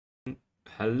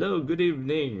Hello, good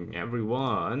evening,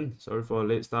 everyone. Sorry for a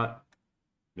late start.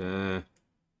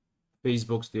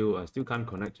 Facebook I still can't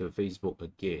connect to Facebook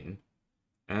again.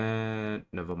 And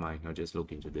never mind, I'll just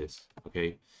look into this.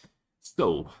 Okay,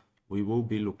 so we will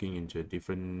be looking into a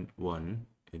different one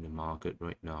in the market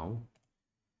right now.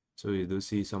 So you do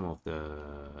see some of the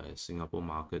Singapore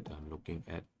market I'm looking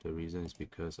at. The reason is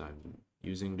because I'm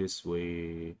using this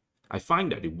way. I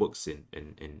find that it works in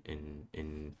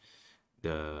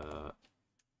the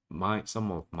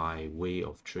some of my way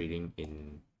of trading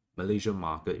in Malaysian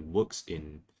market. It works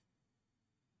in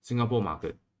Singapore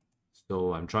market,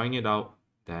 so I'm trying it out,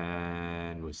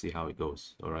 then we'll see how it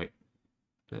goes. All right,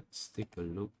 let's take a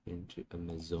look into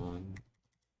Amazon.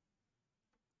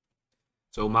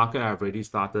 So market I've already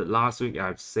started. Last week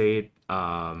I've said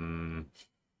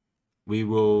we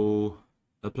will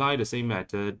apply the same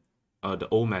method, the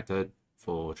old method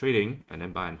for trading, and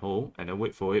then buy and hold, and then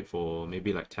wait for it for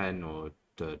maybe like 10 or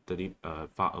the 30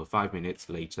 5 minutes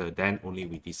later, then only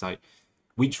we decide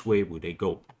which way would they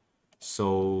go.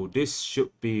 So this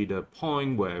should be the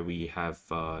point where we have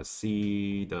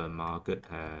see the market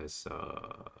has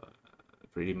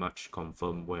pretty much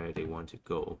confirmed where they want to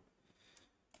go,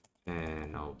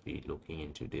 and I'll be looking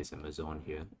into this Amazon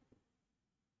here.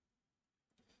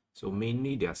 So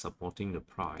mainly they are supporting the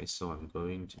price, so I'm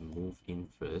going to move in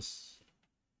first.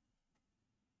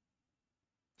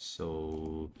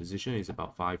 So position is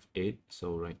about 5.8.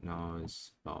 So right now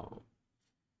it's about,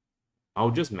 I'll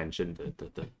just mention the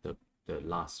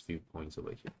last few points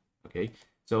over here. Okay,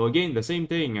 so again, the same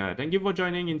thing. Thank you for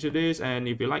joining into this, and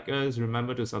if you like us,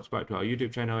 remember to subscribe to our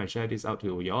YouTube channel and share this out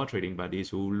to your trading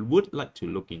buddies who would like to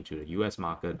look into the US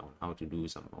market on how to do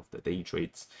some of the day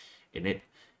trades in it.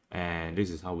 And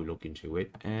this is how we look into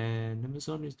it. And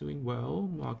Amazon is doing well,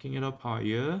 marking it up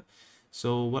higher.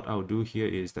 So what I'll do here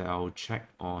is that I'll check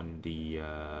on the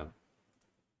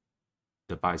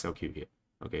buy sell queue here,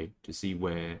 okay, to see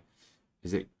where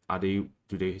is it. Do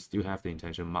they still have the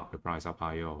intention to mark the price up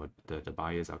higher, or the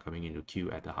buyers are coming into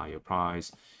queue at a higher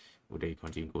price? Will they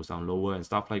continue to go down lower and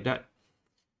stuff like that?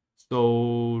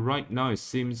 So right now it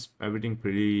seems everything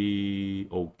pretty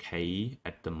okay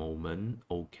at the moment.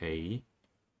 Okay,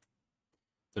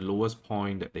 the lowest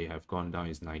point that they have gone down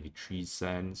is 93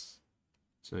 cents,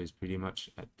 so it's pretty much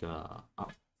at the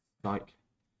upside.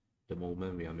 The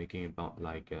moment we are making about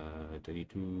like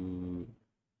 32,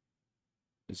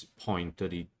 it's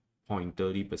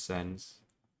 0.30%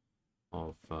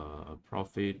 of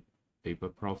profit, paper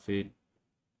profit.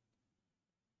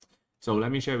 So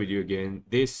let me share with you again,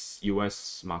 this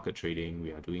US market trading,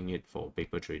 we are doing it for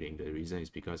paper trading. The reason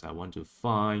is because I want to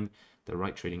find the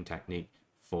right trading technique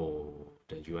for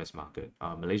the US market.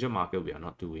 Malaysia market, we are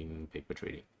not doing paper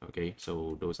trading. Okay,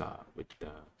 so those are with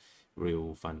the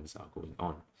real funds are going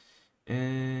on.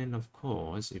 And of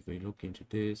course, if we look into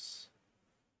this,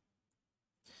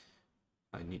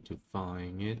 I need to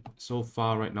find it. So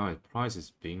far right now, the price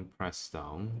is being pressed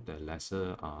down. The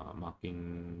lesser are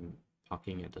parking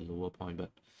at the lower point,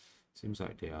 but seems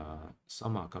like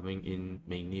some are coming in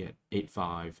mainly at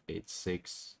 85,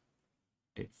 86,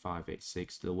 85,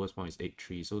 86. The lowest point is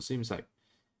 83. So it seems like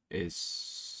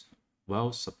it's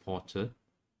well supported.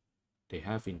 They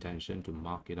have intention to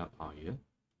mark it up higher.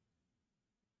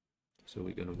 So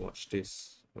we're gonna watch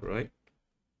this, all right?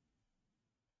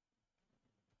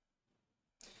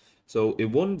 So it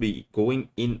won't be going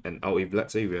in and out. If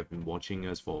let's say you have been watching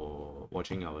our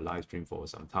live stream for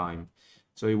some time,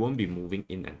 so it won't be moving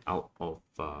in and out of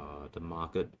the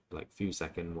market like few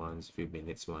second ones, few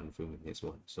minutes one, few minutes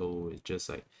one. So it's just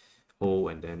like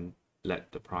hold and then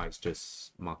let the price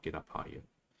just mark it up higher.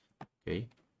 Okay,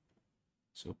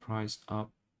 so price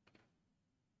up,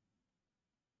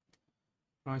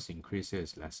 price increase here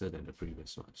is lesser than the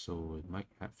previous one, so it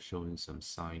might have shown some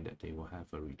sign that they will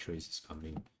have a retrace is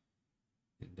coming.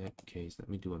 In that case, let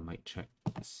me do a mic check,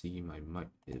 see my mic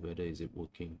whether is it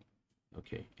working.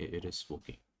 Okay, it is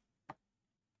working.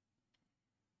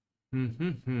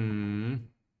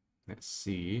 Let's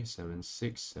see,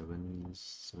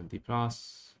 770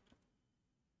 plus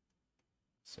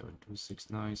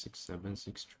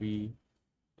 72696763.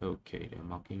 Okay, they're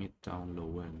marking it down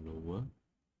lower and lower.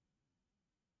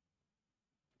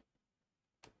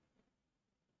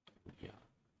 Yeah,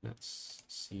 let's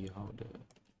see how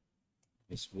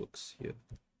this works here.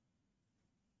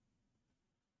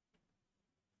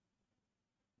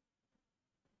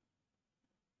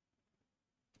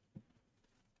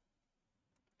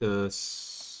 The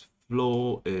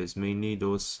flow is mainly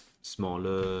those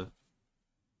smaller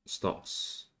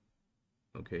stocks.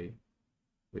 Okay,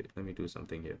 wait, let me do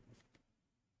something here. .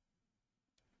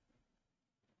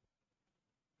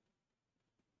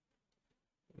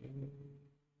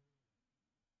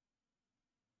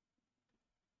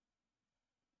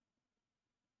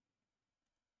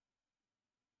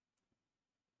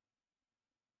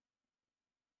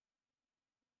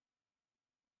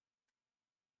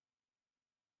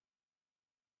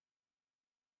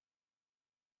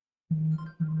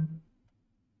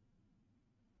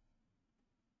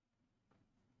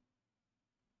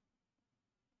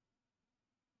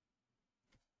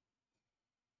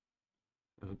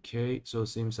 Okay, so it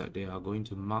seems like they are going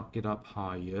to mark it up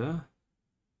higher.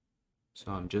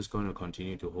 So I'm just going to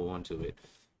continue to hold on to it.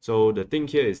 So the thing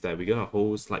here is that we're going to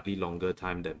hold slightly longer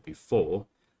time than before.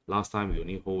 Last time we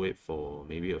only hold it for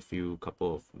maybe a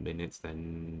couple of minutes,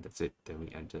 then that's it. Then we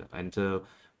enter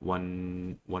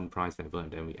one price level,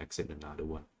 and then we exit another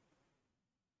one.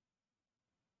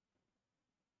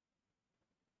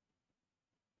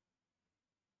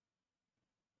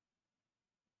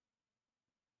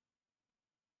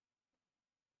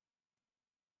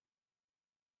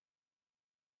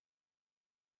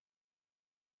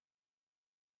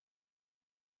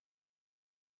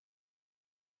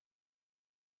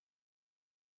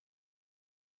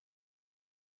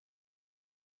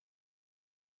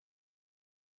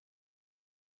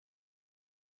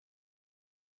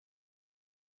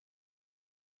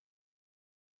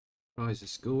 Price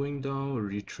is going down, a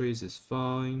retrace is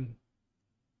fine.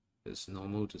 It's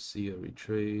normal to see a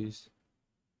retrace.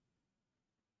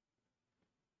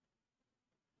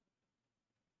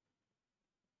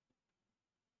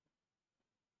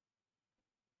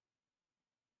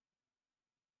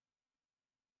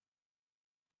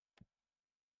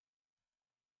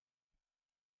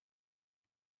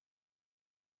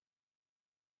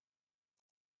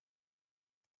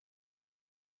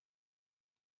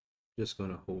 Just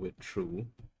gonna hold it through.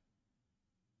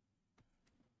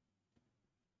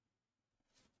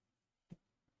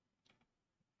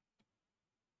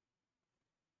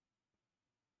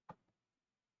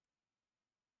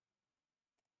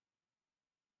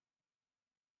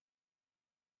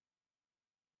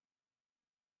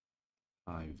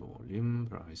 High volume,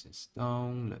 price is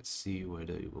down. Let's see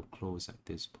whether it will close at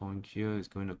this point here. It's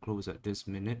going to close at this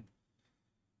minute.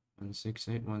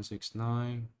 168,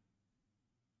 169.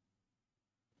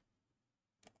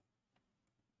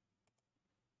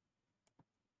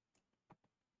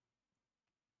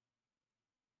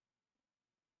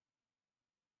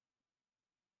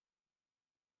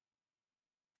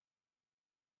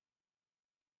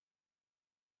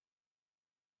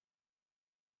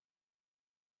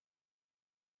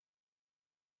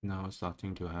 Now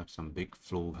starting to have some big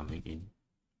flow coming in.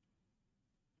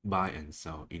 Buy and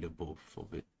sell, either both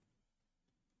of it.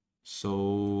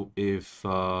 So if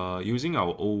using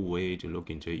our old way to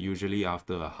look into it, usually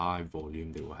after a high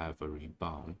volume, they will have a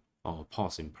rebound or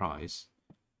pause in price.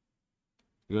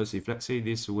 Because if let's say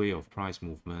this way of price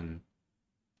movement,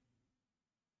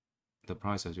 the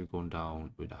price has gone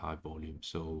down with a high volume,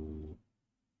 so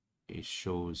it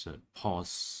shows a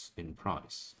pause in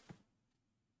price.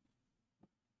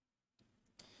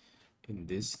 In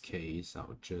this case,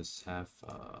 I'll just have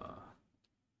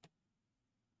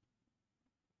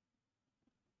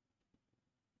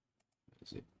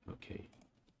is it okay?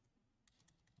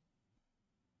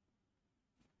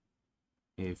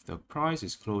 If the price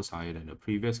is closed higher than the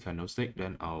previous candlestick,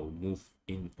 then I'll move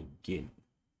in again.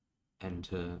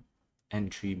 Enter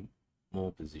entry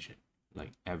more position,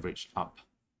 like average up.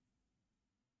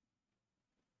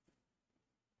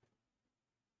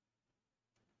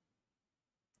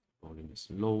 Volume is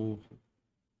low.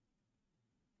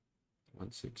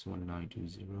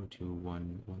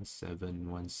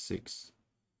 1619202111716.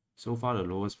 So far, the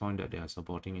lowest point that they are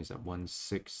supporting is at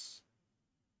 16.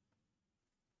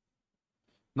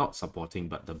 Not supporting,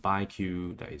 but the buy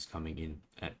queue that is coming in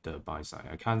at the buy side.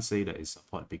 I can't say that it's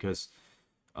support because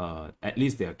at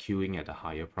least they are queuing at a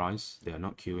higher price. They are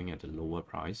not queuing at a lower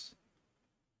price.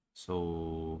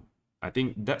 So I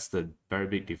think that's the very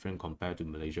big difference compared to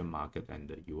Malaysian market and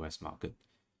the US market.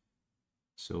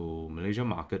 So Malaysian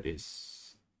market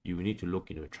is, you need to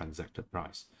look into the transacted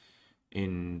price.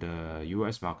 In the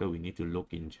US market, we need to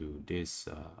look into this,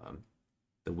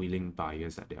 the willing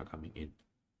buyers that they are coming in.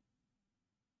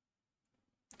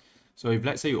 So if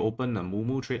let's say you open a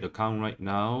Moomoo trade account right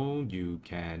now, you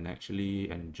can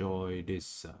actually enjoy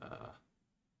this,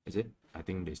 is it? I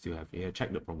think they still have, yeah,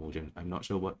 check the promotion. I'm not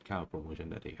sure what kind of promotion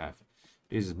that they have.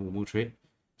 This is Moomoo trade.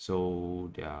 So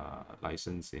they are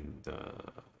licensed in the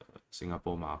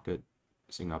Singapore market,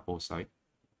 Singapore site,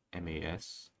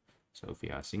 MAS. So if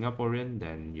you are Singaporean,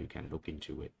 then you can look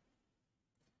into it.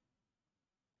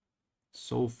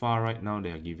 So far right now,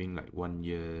 they are giving like 1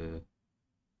 year.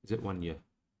 Is it 1 year?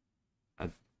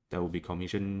 There will be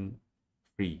commission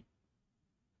free.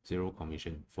 0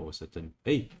 commission for certain.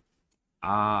 Hey!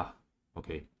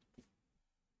 Okay.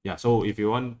 Yeah, so if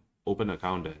you want open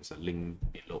account, there's a link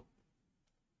below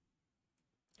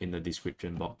in the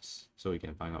description box, so you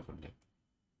can find out from there.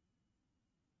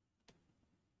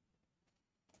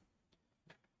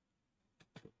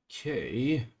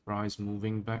 Okay, price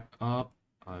moving back up,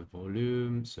 high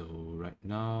volume. So right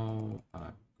now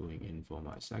I'm going in for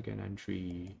my second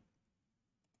entry.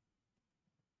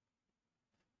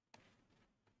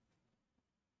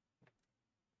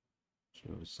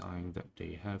 Show sign that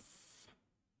they have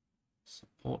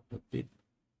support a bit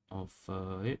of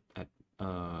it at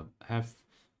have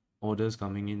orders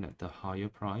coming in at the higher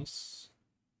price.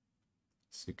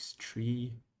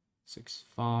 63,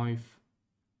 65,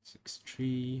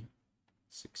 63,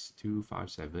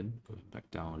 6257, going back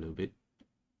down a little bit.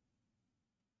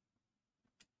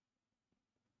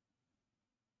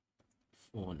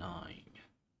 49.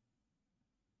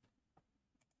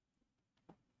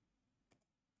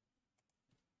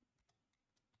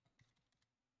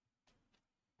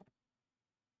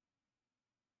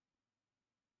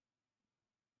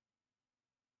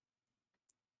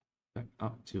 Back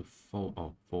up to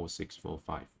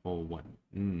 4645,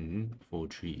 41,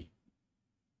 43.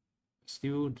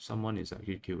 Still, someone is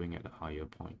actually queuing at a higher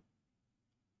point,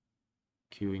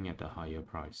 queuing at a higher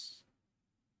price.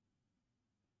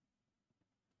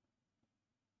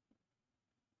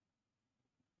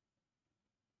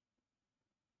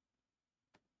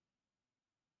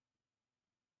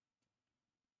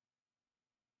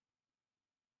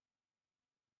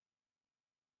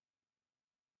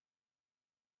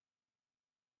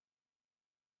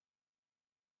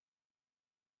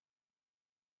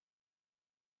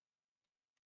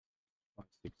 Five,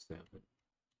 six, seven.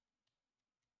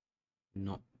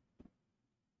 Not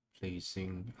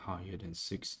placing higher than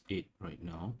 6.8 right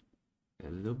now. A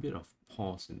little bit of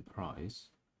pause in price.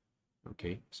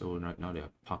 Okay, so right now they are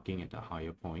parking at a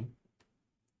higher point.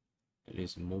 At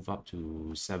least move up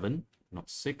to 7, not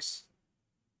 6.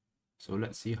 So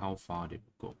let's see how far they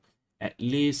will go. At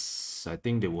least I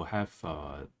think they will have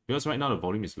because right now the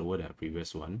volume is lower than the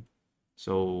previous one.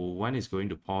 So when it's going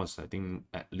to pause, I think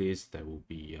at least there will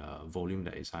be a volume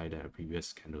that is higher than the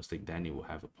previous candlestick. Then it will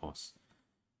have a pause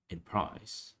in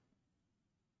price.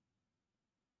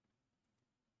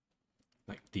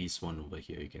 Like this one over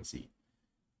here, you can see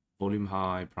volume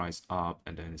high, price up,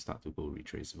 and then start to go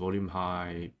retrace. Volume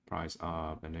high, price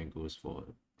up, and then goes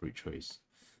for retrace.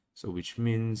 So which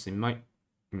means it might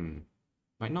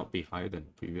not be higher than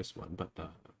the previous one, but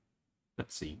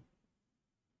let's see.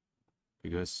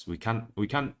 Because we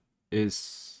can't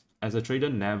is as a trader,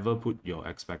 never put your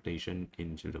expectation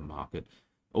into the market.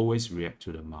 Always react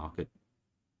to the market.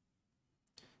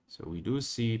 So we do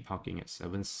see parking at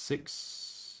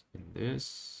 7.6 in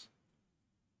this.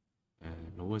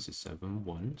 And lowest is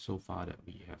 7.1 so far that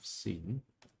we have seen.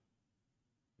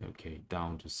 Okay,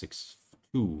 down to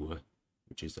 6.2,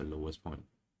 which is the lowest point.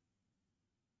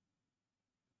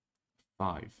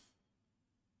 5.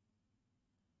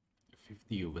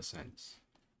 50 over cents.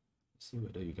 Let's see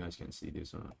whether you guys can see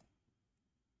this or not.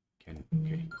 Can,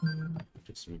 okay.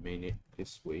 Just remain it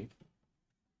this way.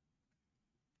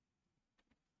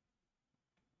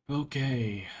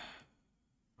 Okay.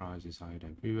 Price is higher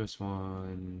than previous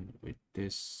one with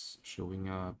this showing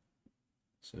up.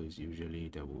 So it's usually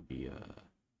there will be a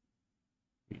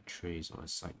retrace or a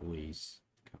sideways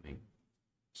coming.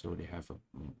 So they have a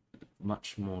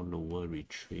much more lower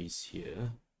retrace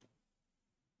here.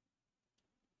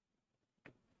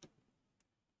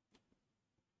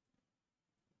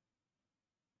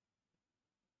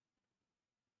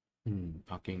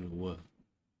 Parking lower.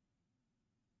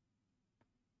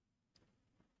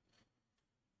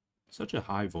 Such a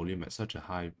high volume at such a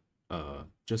high,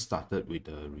 just started with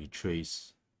a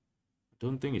retrace. I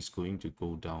don't think it's going to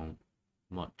go down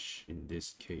much in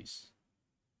this case.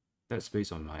 That's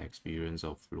based on my experience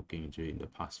of looking into it in the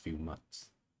past few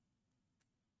months.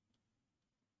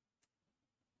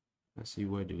 Let's see,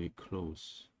 where do we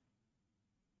close?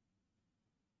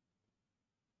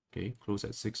 Okay, close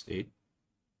at 6.8.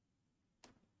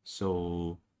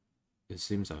 So it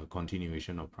seems a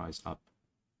continuation of price up.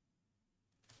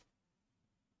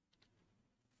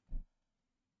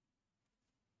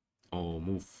 Or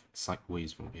move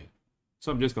sideways from here.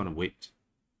 So I'm just gonna wait.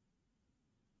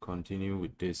 Continue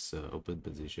with this open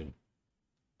position.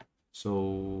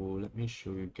 So let me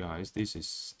show you guys. This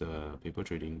is the paper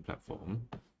trading platform.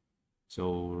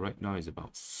 So right now it's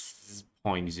about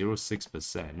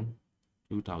 0.06%.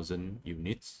 2,000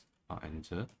 units are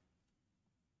entered.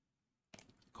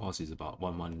 Cost is about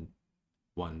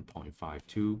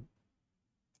 111.52.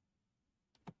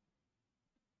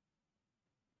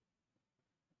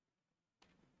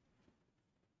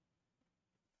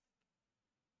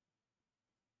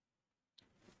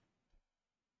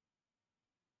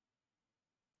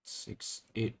 Six,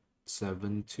 8,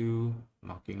 7, 2,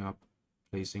 marking up,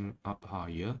 placing up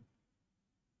higher.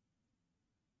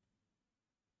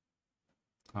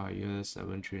 higher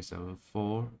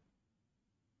 7374,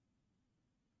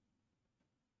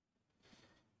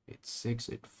 86,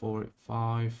 84,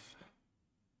 85.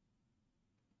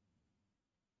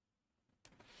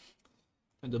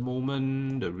 At the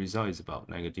moment, the result is about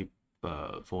negative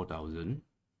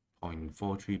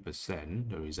 4,000.43%.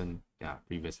 The reason, yeah,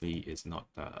 previously is not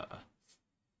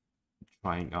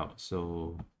trying out,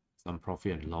 so some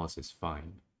profit and loss is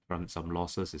fine. From some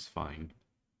losses is fine.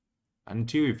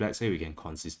 Until if let's say we can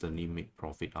consistently make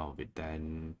profit out of it,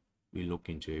 then we look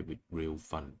into it with real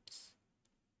funds.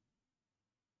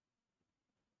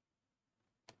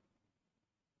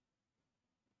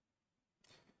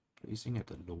 Placing at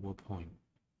the lower point.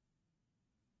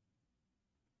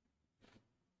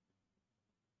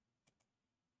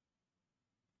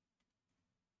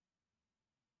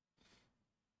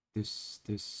 This.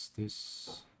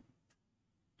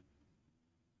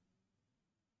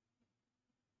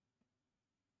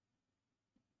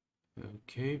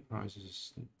 Okay,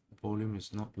 prices, volume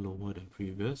is not lower than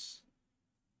previous.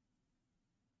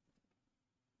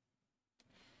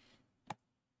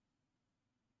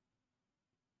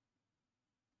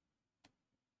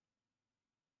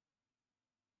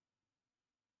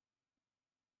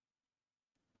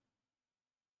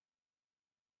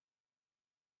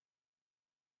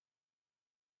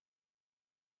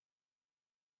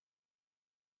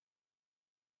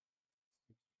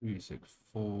 Three,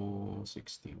 64,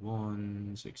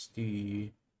 61,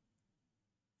 60,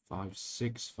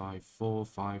 56, 54,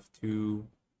 52.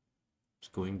 It's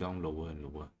going down lower and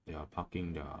lower. They are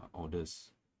parking their orders.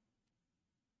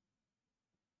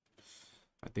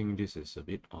 I think this is a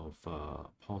bit of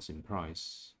pause in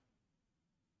price.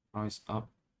 Price up.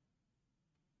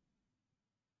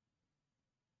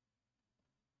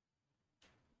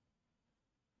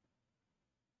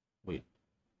 Wait.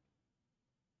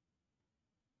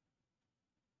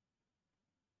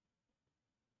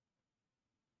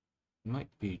 Might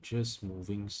be just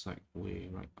moving sideways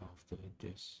right after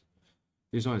this.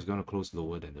 This one is going to close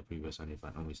lower than the previous one if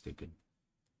I'm not mistaken.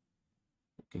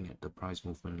 Looking at the price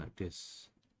movement like this.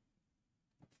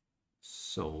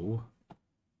 So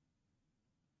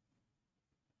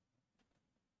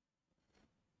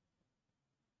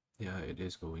yeah, it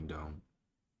is going down.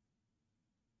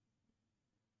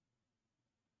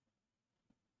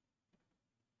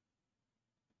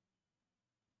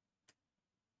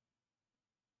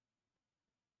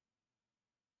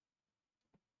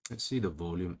 Let's see the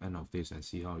volume end of this and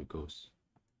see how it goes.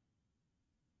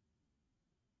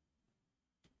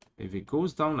 If it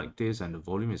goes down like this and the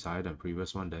volume is higher than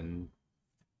previous one, then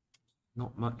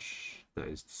not much that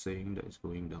is saying that it's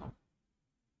going down.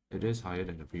 It is higher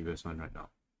than the previous one right now.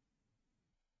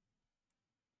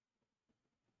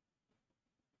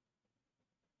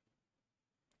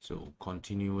 So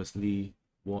continuously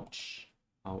watch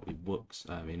how it works.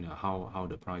 I mean, how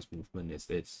the price movement is.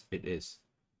 It is.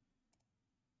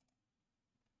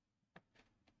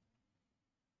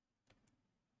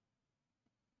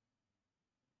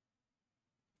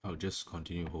 I'll just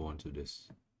continue hold on to this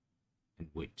and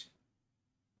wait.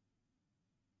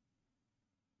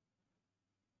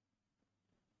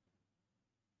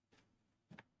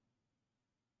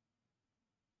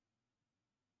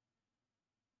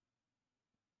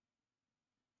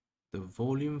 The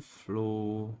volume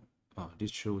flow,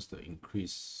 this shows the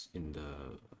increase in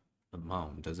the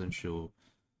amount, doesn't show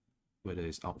whether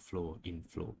it's outflow or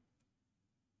inflow.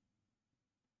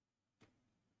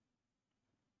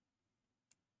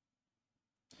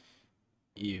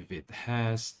 If it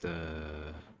has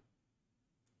the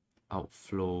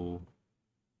outflow,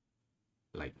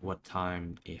 like what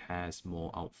time it has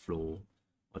more outflow,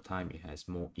 what time it has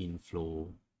more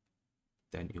inflow,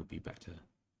 then it'll be better.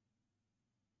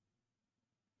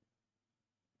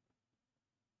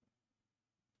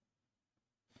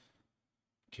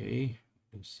 Okay,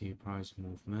 you see price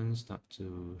movement start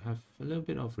to have a little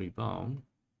bit of rebound,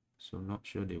 so not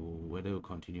sure they will whether will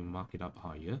continue mark it up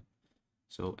higher.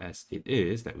 So as it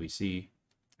is that we see,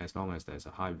 as long as there's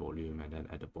a high volume and then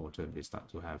at the bottom they start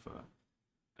to have a,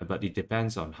 but it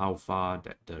depends on how far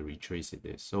that the retrace it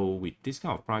is. So with this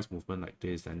kind of price movement like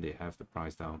this, then they have the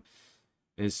price down.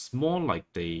 It's more like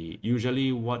they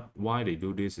usually why they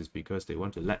do this is because they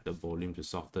want to let the volume to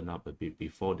soften up a bit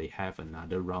before they have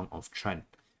another round of trend.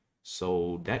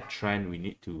 So that trend we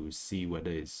need to see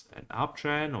whether it's an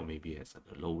uptrend or maybe it's a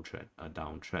low trend, a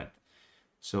downtrend.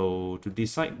 So to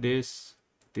decide this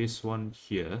one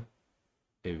here,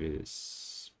 if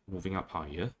it's moving up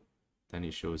higher, then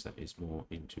it shows that it's more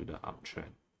into the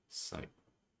uptrend side.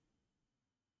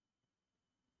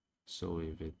 So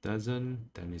if it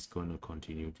doesn't, then it's going to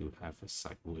continue to have a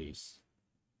sideways.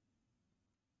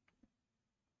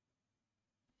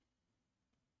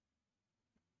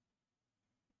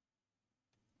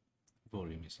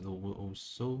 Volume is lower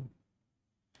also.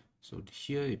 So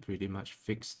here it pretty much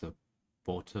fixed the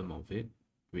bottom of it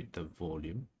with the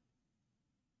volume.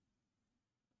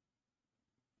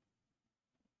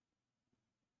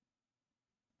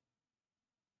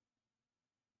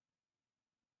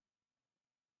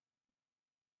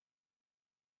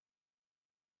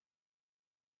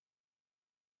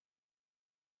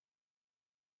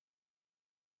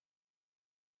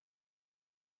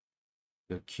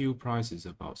 The Q price is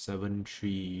about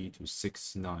 73 to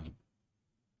 69.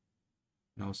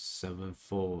 Now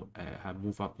 74, I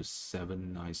move up to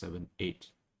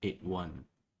 797881.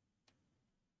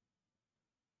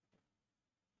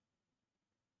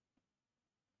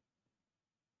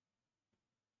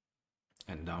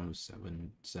 And down to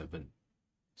 77.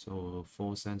 So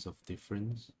 4 cents of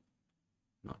difference.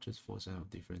 Not just 4 cents of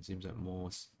difference, seems like more.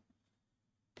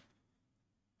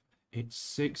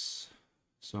 86.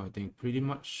 So I think pretty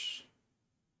much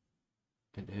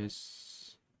it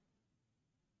is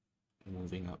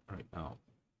moving up right now.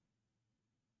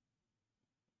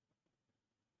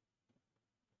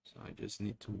 So I just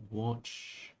need to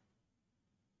watch.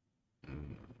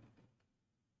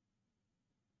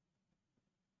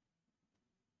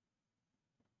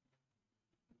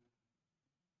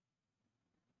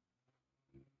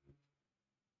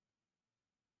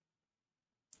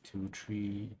 2,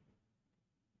 3.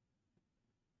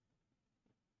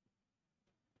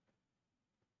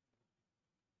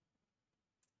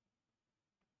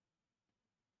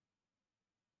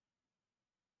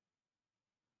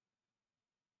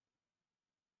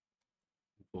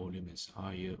 Volume is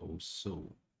higher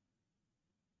also.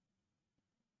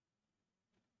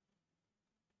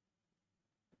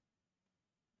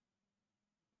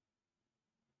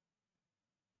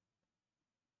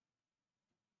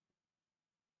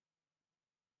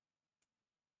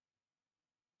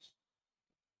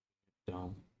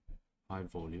 Down, high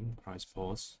volume, price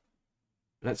pause.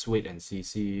 Let's wait and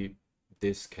see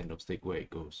this candlestick where it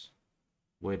goes.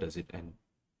 Where does it end?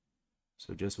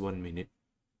 So just 1 minute.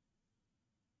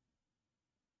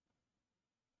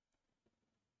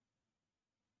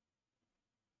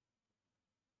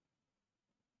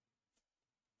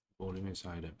 Volume is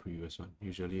higher than previous one.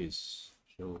 Usually it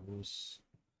shows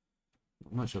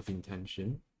not much of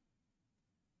intention.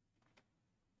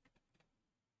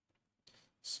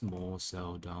 Small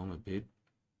sell down a bit.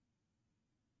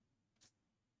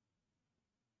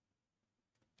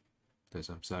 There's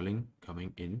some selling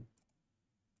coming in.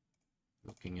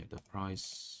 Looking at the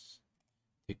price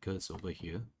tickers over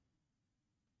here.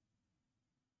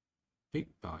 Big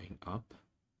buying up.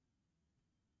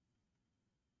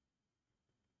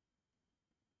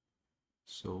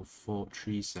 So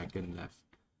 3 seconds left.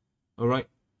 All right,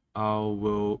 I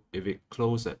will, if it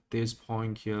close at this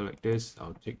point here like this,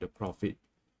 I'll take the profit.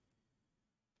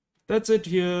 That's it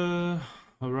here.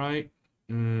 All right,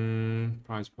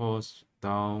 price pause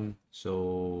down.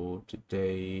 So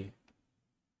today,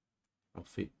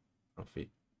 profit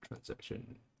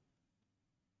transaction.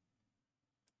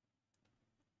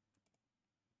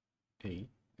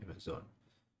 Amazon.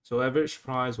 So average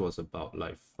price was about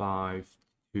like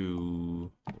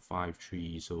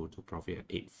 5.253, so to profit at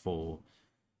 8.4.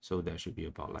 So that should be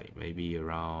about like maybe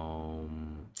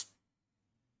around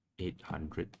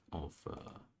 800 of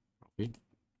profit.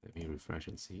 Let me refresh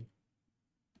and see.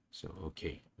 So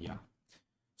okay, yeah.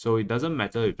 So it doesn't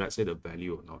matter if let's say the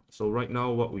value or not. So right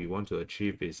now what we want to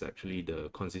achieve is actually the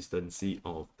consistency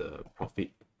of the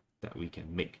profit that we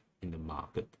can make in the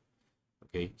market.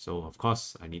 Okay, so of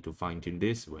course I need to fine tune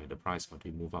this where the price going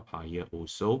to move up higher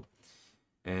also.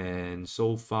 And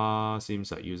so far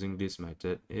seems like using this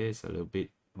method is a little bit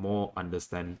more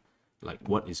understand like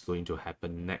what is going to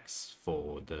happen next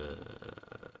for the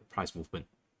price movement.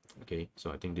 Okay,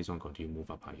 so I think this one continue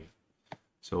move up higher.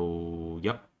 So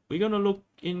yep, we're gonna look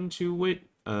into it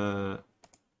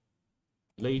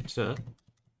later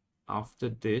after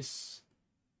this.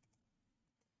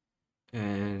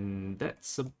 And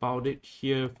that's about it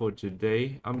here for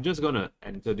today. I'm just gonna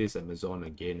enter this Amazon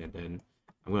again, and then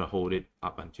I'm gonna hold it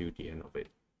up until the end of it.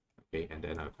 Okay, and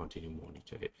then I'll continue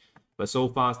monitor it. But so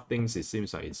far things, it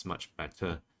seems like it's much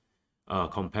better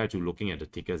compared to looking at the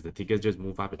tickers. The tickers just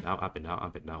move up and down, up and down,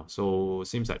 up and down. So it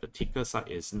seems like the ticker side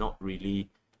is not really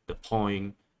the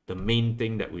point, the main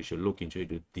thing that we should look into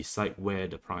to decide where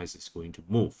the price is going to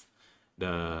move.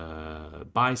 The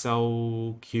buy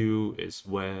sell queue is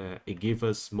where it gives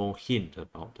us more hint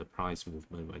about the price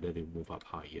movement, whether they move up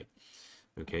higher.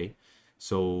 Okay,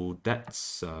 so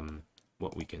that's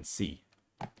what we can see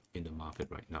in the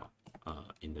market right now,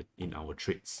 in our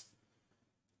trades.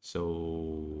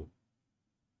 So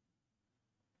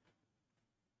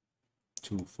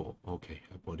 124. Okay,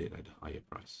 I bought it at a higher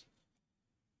price.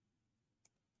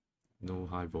 No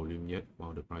high volume yet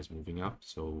while the price moving up,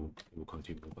 so it will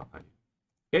continue to move high.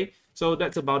 Okay, so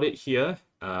that's about it here.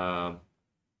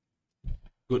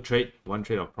 Good trade, one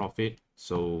trade of profit,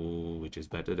 so which is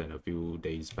better than a few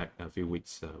days back, a few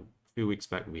weeks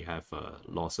back we have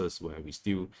losses where we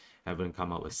still haven't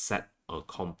come up with a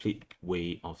complete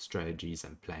way of strategies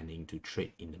and planning to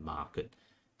trade in the market.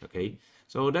 Okay,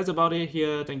 so that's about it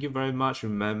here. Thank you very much.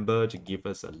 Remember to give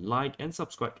us a like and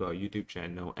subscribe to our YouTube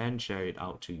channel and share it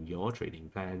out to your trading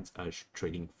plans,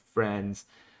 trading friends,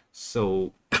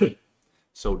 so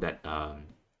so that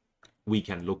we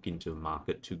can look into the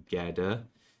market together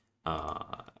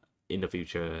in the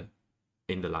future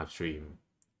in the live stream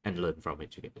and learn from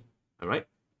it together. All right,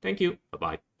 thank you. Bye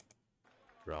bye.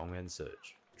 Wrong and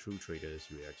Search. True traders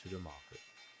react to the market.